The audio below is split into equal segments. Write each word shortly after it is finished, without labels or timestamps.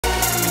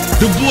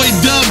The boy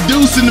Dub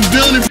Deuce in the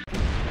building.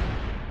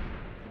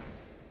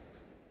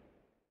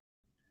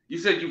 You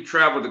said you've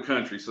traveled the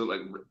country, so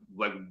like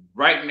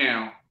right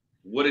now,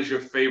 what is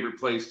your favorite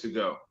place to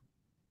go?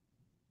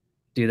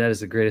 Dude, that is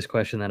the greatest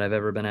question that I've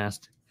ever been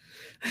asked.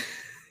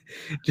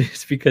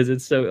 Just because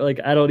it's so, like,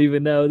 I don't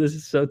even know. This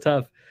is so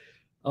tough.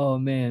 Oh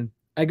man,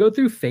 I go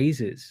through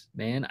phases,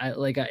 man.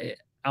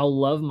 I'll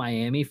love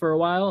Miami for a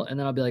while, and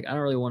then I'll be like, I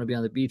don't really want to be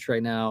on the beach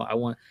right now. I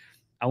want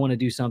to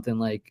do something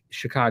like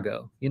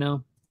Chicago, you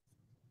know?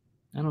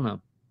 I don't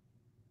know.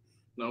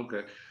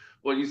 Okay.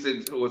 Well, you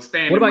said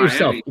staying. What about in Miami.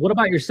 yourself? What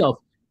about yourself?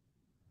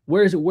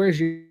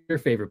 Where's your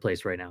favorite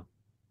place right now?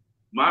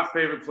 My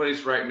favorite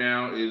place right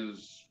now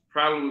is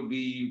probably would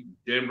be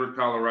Denver,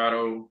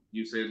 Colorado.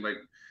 You said like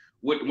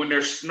when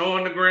there's snow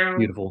on the ground,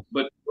 beautiful,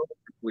 but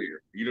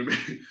clear. You know what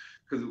I mean?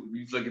 Because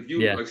like if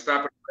you like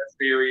stop at a rest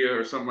area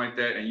or something like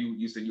that, and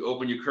you said you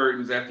open your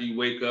curtains after you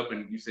wake up,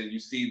 and you said you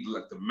see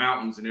like the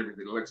mountains and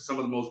everything, like some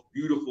of the most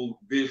beautiful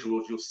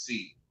visuals you'll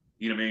see.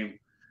 You know what I mean?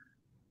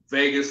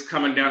 Vegas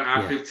coming down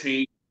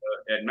I-15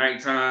 at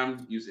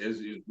nighttime is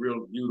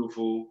real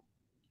beautiful.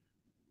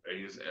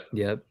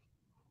 Yep.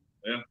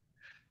 Yeah.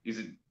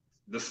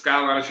 The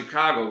skyline of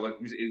Chicago, like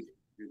it's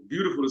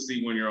beautiful to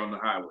see when you're on the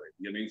highway.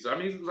 You know what I mean? So I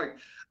mean, it's like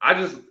I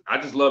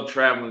just love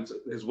traveling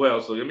as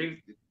well. So I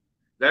mean,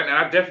 that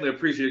I definitely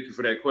appreciate you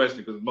for that question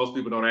because most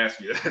people don't ask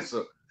you that.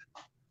 So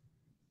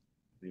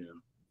yeah.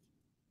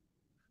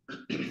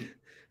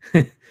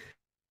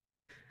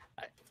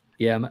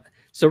 Yeah.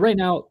 So right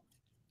now,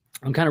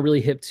 I'm kind of really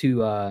hip to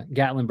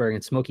Gatlinburg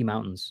and Smoky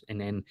Mountains,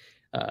 and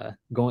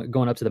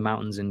going up to the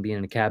mountains and being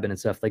in a cabin and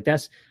stuff. Like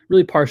that's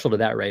really partial to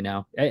that right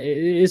now. It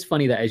is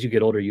funny that as you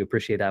get older, you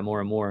appreciate that more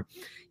and more.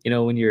 You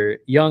know, when you're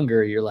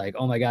younger, you're like,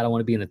 oh my God, I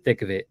want to be in the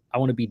thick of it. I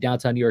want to be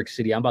downtown New York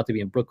City. I'm about to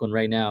be in Brooklyn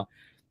right now.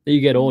 Then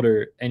you get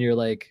older and you're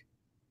like,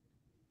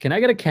 can I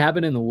get a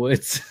cabin in the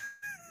woods?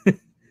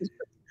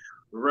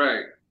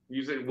 Right.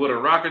 You said with a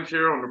rocking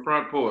chair on the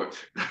front porch.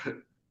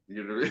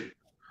 You know what I mean?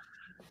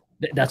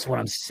 That's what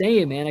I'm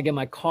saying, man. I get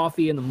my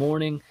coffee in the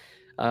morning,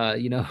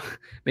 you know,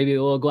 maybe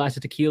a little glass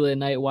of tequila at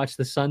night, watch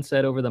the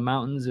sunset over the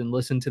mountains and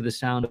listen to the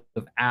sound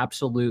of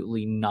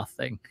absolutely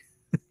nothing.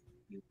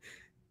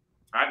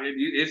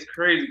 It's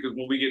crazy because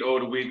when we get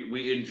older,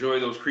 we enjoy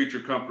those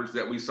creature comforts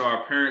that we saw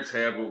our parents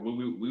have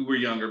when we were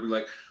younger. We're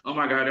like, oh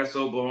my God, that's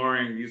so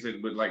boring. You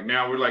said, but like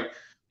now we're like,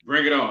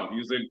 bring it on.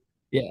 You said,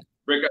 yeah,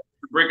 break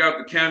out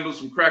the candles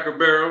from Cracker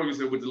Barrel. You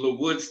said with the little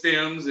wood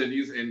stems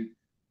and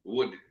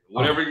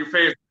whatever your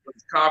favorite.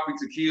 Coffee,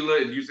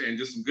 tequila, and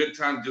just some good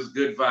times, just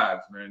good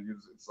vibes, man.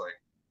 It's like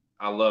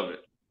I love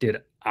it,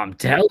 dude. I'm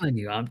telling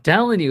you,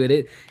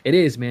 it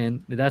is,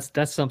 man.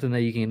 That's something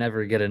that you can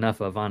never get enough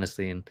of,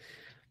 honestly. And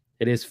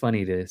it is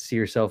funny to see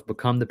yourself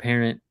become the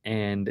parent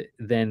and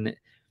then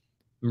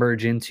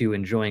merge into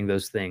enjoying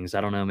those things. I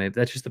don't know, maybe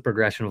that's just the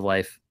progression of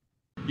life.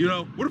 You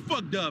know, where the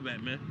fuck Dub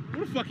at, man?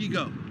 Where the fuck he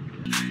go?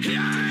 Here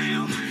I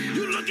am.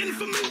 You looking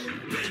for me?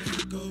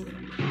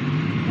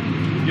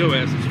 Yo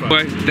ass is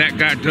boy,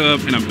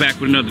 Thatguydub, and I'm back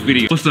with another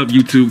video. What's up,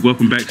 YouTube?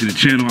 Welcome back to the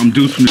channel. I'm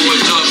Deuce from me and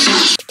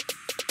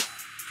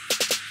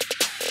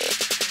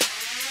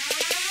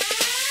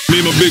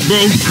my big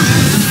bro.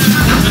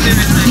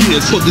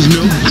 Yeah, fuck this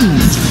milk.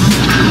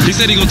 He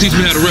said he gonna teach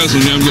me how to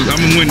wrestle, man. I'm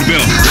gonna win the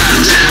belt.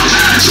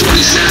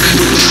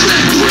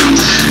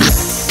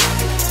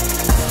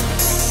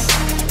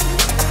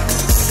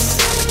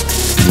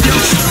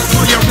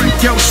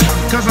 Yo,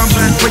 cause I'm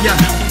back for ya.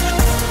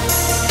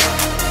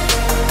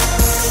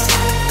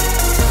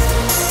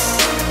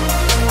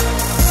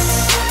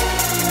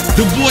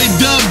 The boy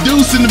Dub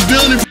Deuce in the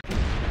building.